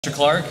Pastor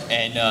Clark,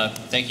 and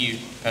thank you,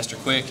 Pastor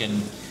Quick,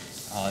 and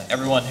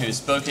everyone who's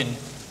spoken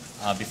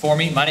before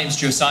me. My name is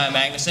Josiah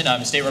Magnuson.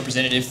 I'm a state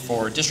representative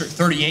for District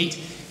 38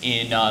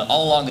 in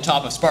all along the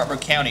top of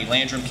Spartanburg County,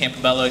 Landrum,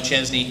 Campobello,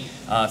 Chesney.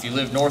 If you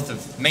live north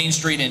of Main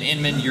Street in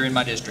Inman, you're in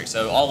my district.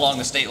 So all along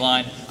the state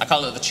line, I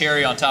call it the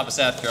cherry on top of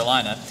South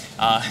Carolina.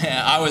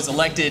 I was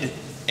elected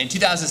in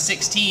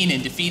 2016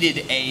 and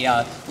defeated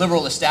a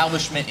liberal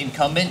establishment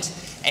incumbent,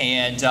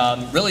 and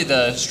really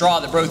the straw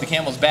that broke the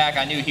camel's back.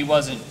 I knew he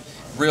wasn't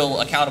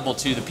real accountable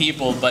to the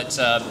people, but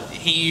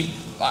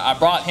I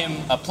brought him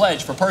a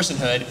pledge for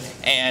personhood,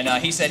 and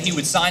he said he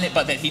would sign it,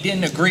 but that he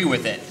didn't agree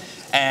with it.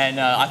 And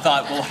I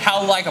thought, well,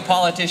 how like a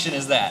politician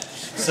is that?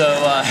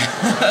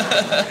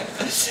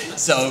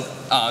 So,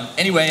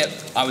 anyway,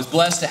 I was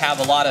blessed to have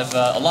a lot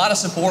of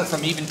support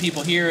from even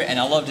people here, and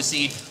I love to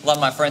see a lot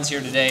of my friends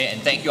here today.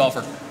 And thank you all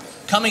for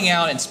coming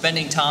out and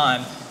spending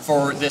time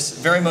for this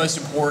very most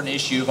important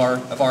issue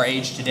of our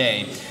age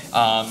today.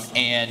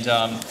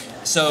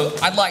 So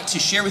I'd like to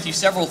share with you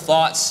several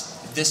thoughts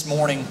this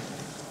morning.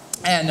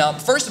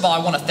 And first of all, I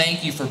want to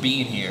thank you for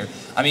being here.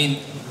 I mean,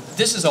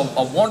 this is a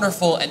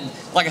wonderful, and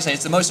like I say,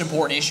 it's the most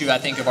important issue, I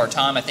think, of our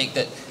time. I think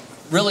that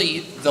really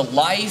the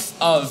life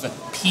of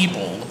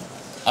people,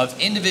 of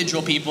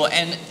individual people,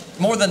 and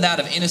more than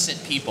that, of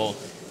innocent people,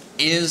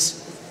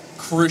 is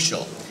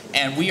crucial.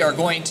 And we are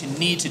going to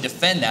need to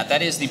defend that.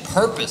 That is the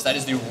purpose, that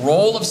is the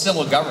role of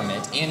civil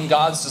government in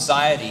God's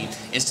society,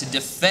 is to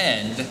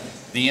defend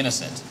the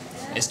innocent,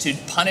 is to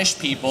punish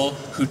people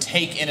who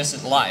take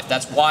innocent life.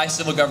 That's why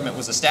civil government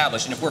was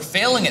established. And if we're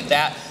failing at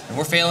that, then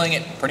we're failing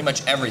at pretty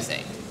much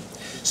everything.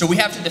 So we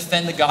have to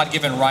defend the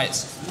God-given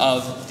rights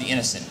of the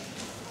innocent.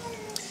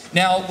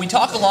 Now, we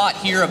talk a lot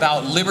here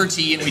about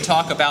liberty, and we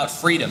talk about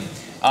freedom.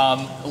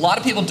 A lot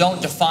of people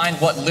don't define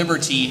what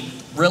liberty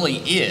really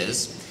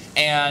is.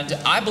 And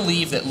I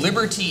believe that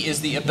liberty is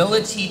the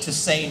ability to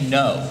say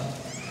no.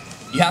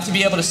 You have to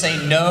be able to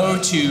say no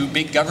to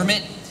big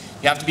government.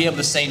 You have to be able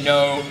to say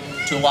no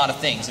to a lot of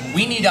things. And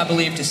we need, I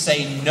believe, to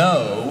say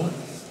no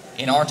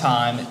in our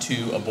time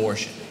to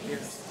abortion.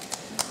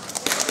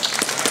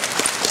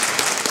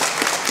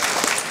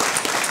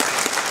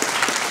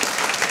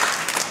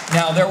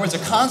 Now, there was a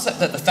concept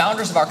that the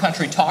founders of our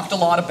country talked a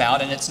lot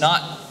about, and it's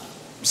not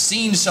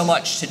seen so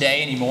much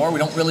today anymore. We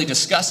don't really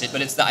discuss it,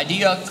 but it's the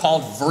idea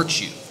called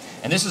virtue.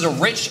 And this is a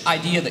rich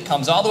idea that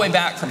comes all the way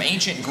back from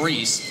ancient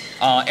Greece.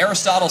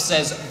 Aristotle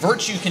says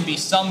virtue can be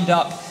summed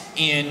up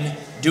in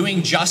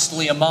doing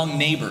justly among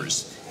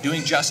neighbors,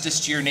 doing justice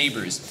to your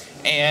neighbors.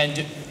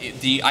 And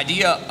the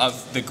idea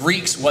of the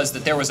Greeks was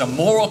that there was a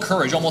moral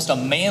courage, almost a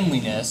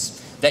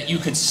manliness, that you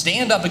could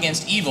stand up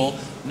against evil,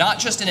 not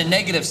just in a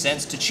negative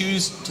sense, to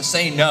choose to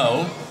say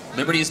no,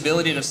 liberty's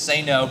ability to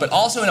say no, but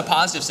also in a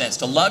positive sense,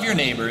 to love your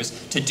neighbors,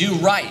 to do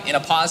right in a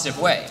positive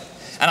way.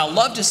 And I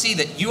love to see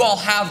that you all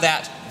have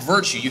that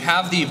virtue. You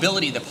have the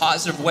ability, the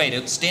positive way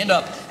to stand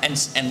up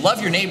and love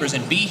your neighbors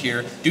and be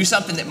here, do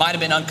something that might have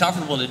been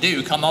uncomfortable to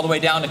do, come all the way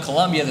down to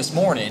Columbia this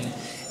morning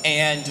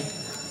and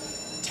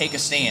take a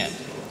stand.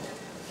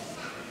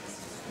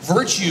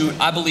 Virtue,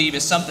 I believe,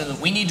 is something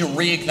that we need to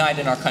reignite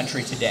in our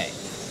country today.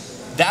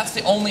 That's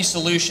the only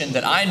solution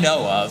that I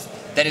know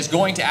of that is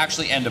going to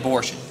actually end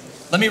abortion.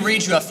 Let me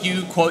read you a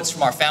few quotes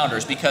from our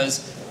founders, because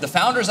the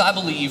founders, I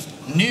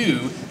believe,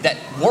 knew that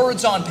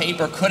words on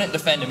paper couldn't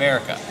defend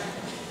America.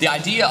 The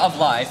idea of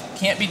life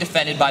can't be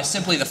defended by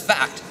simply the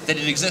fact that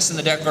it exists in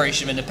the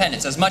Declaration of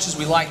Independence, as much as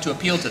we like to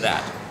appeal to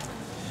that.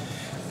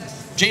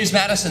 James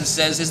Madison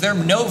says, "Is there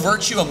no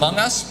virtue among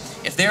us?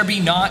 If there be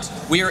not,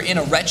 we are in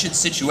a wretched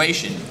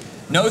situation.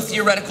 No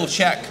theoretical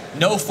check,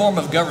 no form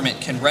of government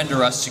can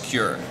render us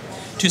secure.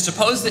 To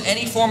suppose that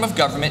any form of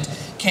government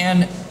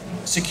can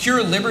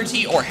secure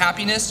liberty or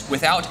happiness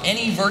without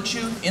any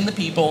virtue in the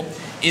people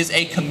is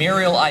a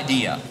chimerical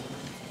idea."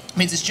 It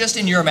means it's just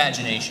in your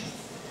imagination.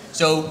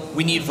 So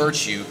we need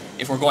virtue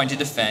if we're going to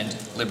defend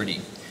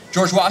liberty.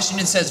 George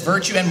Washington says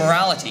virtue and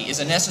morality is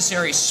a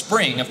necessary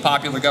spring of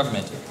popular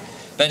government.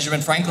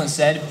 Benjamin Franklin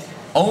said,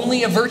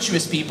 "Only a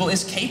virtuous people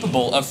is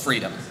capable of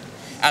freedom.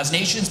 As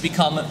nations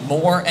become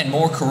more and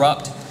more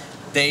corrupt,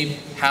 they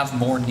have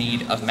more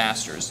need of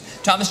masters."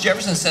 Thomas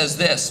Jefferson says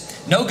this,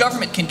 "No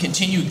government can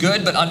continue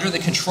good but under the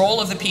control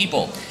of the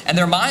people, and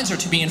their minds are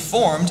to be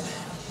informed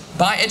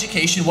by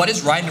education what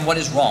is right and what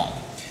is wrong,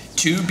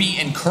 to be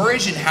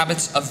encouraged in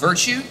habits of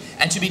virtue,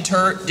 and to be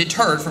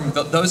deterred from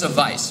those of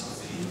vice.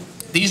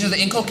 These are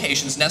the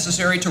inculcations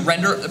necessary to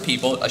render the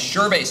people a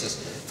sure basis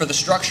for the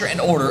structure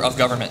and order of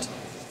government."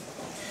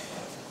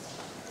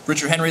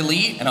 Richard Henry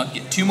Lee, and I'll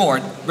get two more.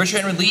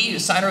 Richard Henry Lee,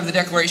 signer of the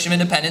Declaration of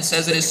Independence,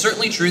 says it is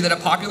certainly true that a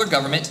popular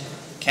government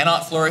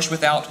cannot flourish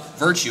without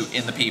virtue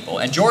in the people.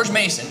 And George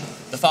Mason,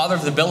 the father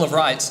of the Bill of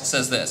Rights,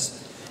 says this,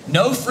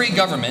 "No free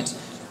government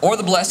or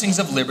the blessings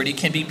of liberty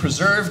can be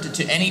preserved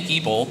to any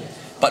people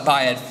but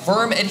by a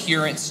firm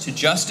adherence to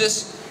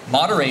justice,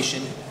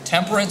 moderation,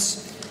 temperance,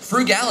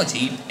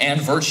 frugality, and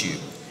virtue,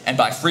 and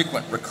by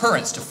frequent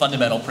recurrence to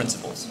fundamental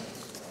principles."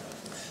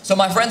 So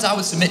my friends, I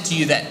would submit to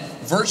you that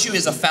virtue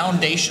is a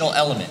foundational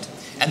element.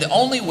 And the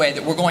only way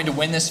that we're going to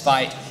win this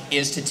fight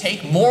is to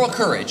take moral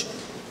courage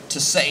to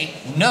say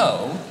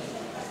no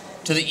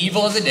to the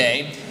evil of the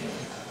day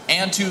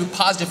and to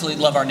positively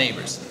love our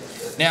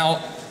neighbors.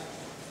 Now,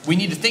 we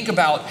need to think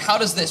about, how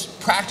does this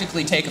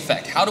practically take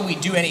effect? How do we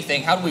do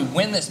anything? How do we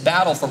win this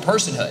battle for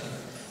personhood?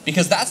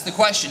 Because that's the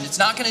question. It's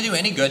not going to do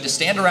any good to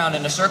stand around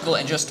in a circle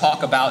and just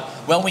talk about,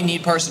 well, we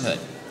need personhood.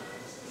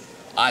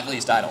 At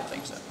least I don't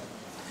think so.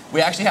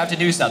 We actually have to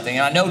do something,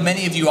 and I know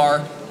many of you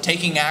are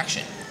taking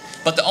action.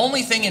 But the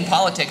only thing in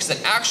politics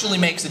that actually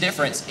makes a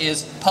difference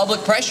is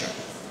public pressure.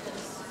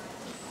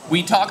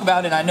 We talk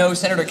about, and I know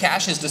Senator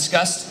Cash has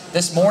discussed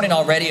this morning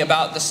already,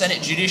 about the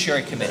Senate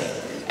Judiciary Committee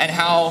and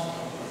how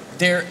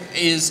there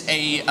is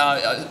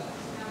a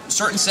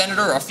certain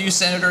senator or a few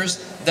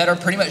senators that are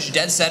pretty much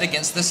dead set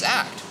against this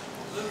act.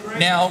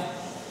 Now,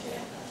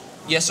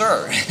 yes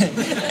sir,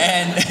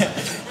 and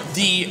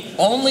the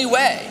only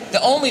way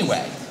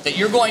that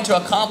you're going to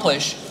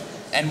accomplish,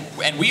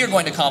 and we are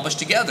going to accomplish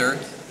together,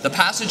 the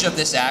passage of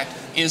this act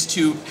is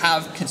to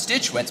have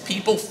constituents,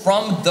 people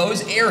from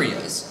those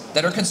areas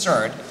that are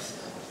concerned,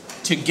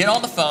 to get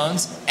on the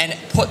phones and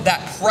put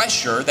that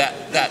pressure,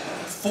 that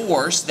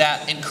force,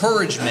 that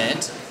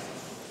encouragement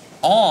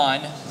on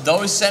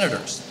those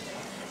senators.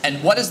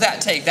 And what does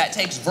that take? That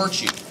takes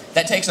virtue.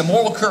 That takes a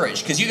moral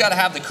courage, because you got to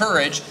have the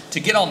courage to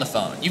get on the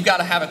phone. You've got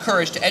to have a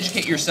courage to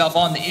educate yourself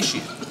on the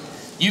issue.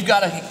 You've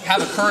got to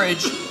have a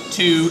courage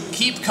to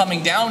keep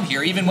coming down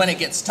here even when it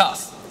gets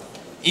tough,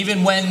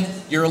 even when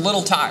you're a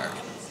little tired,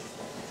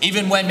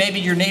 even when maybe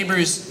your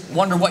neighbors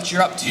wonder what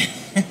you're up to.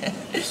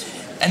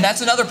 And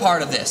that's another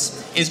part of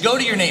this, is go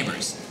to your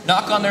neighbors,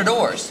 knock on their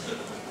doors,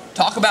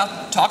 talk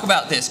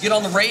about this, get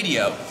on the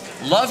radio,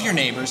 love your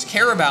neighbors,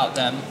 care about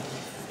them,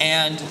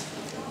 and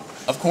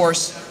of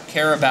course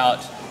care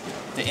about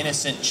the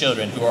innocent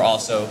children who are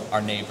also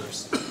our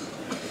neighbors.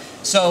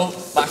 So,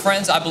 my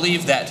friends, I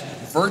believe that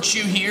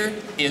virtue here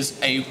is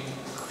a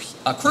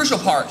crucial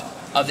part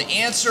of the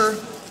answer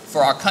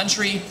for our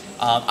country.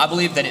 I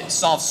believe that it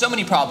solves so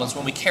many problems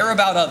when we care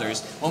about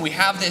others, when we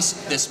have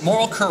this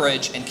moral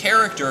courage and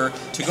character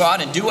to go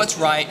out and do what's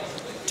right,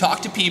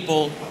 talk to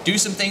people, do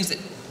some things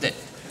that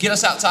get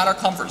us outside our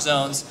comfort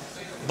zones.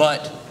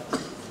 But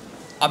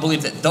I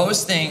believe that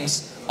those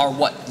things are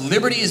what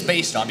liberty is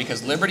based on,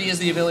 because liberty is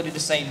the ability to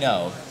say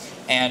no.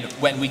 And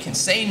when we can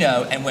say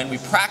no, and when we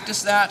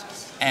practice that,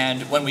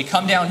 and when we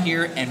come down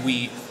here and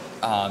we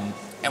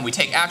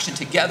take action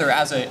together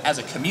as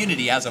a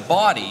community, as a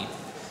body,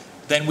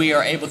 then we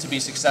are able to be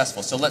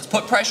successful. So let's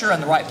put pressure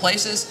in the right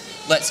places.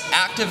 Let's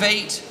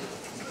activate.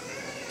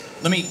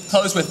 Let me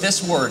close with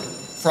this word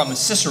from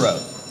Cicero,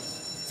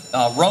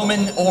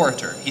 Roman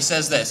orator. He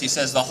says this. He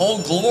says, the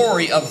whole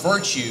glory of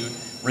virtue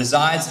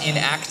resides in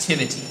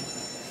activity.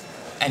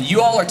 And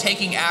you all are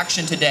taking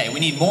action today. We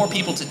need more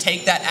people to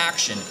take that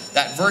action,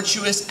 that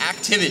virtuous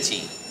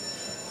activity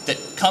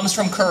that comes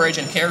from courage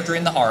and character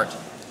in the heart.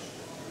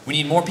 We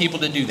need more people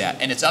to do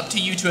that, and it's up to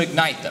you to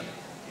ignite them.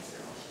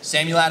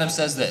 Samuel Adams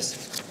says this: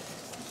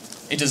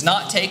 it does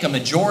not take a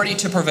majority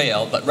to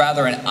prevail, but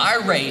rather an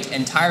irate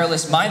and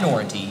tireless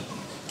minority,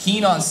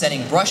 keen on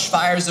setting brush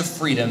fires of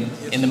freedom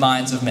in the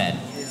minds of men.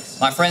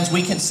 My friends,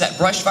 we can set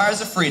brush fires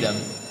of freedom,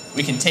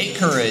 we can take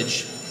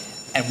courage,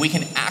 and we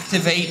can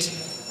activate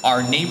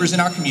our neighbors in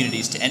our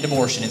communities to end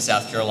abortion in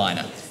South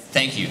Carolina.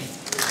 Thank you.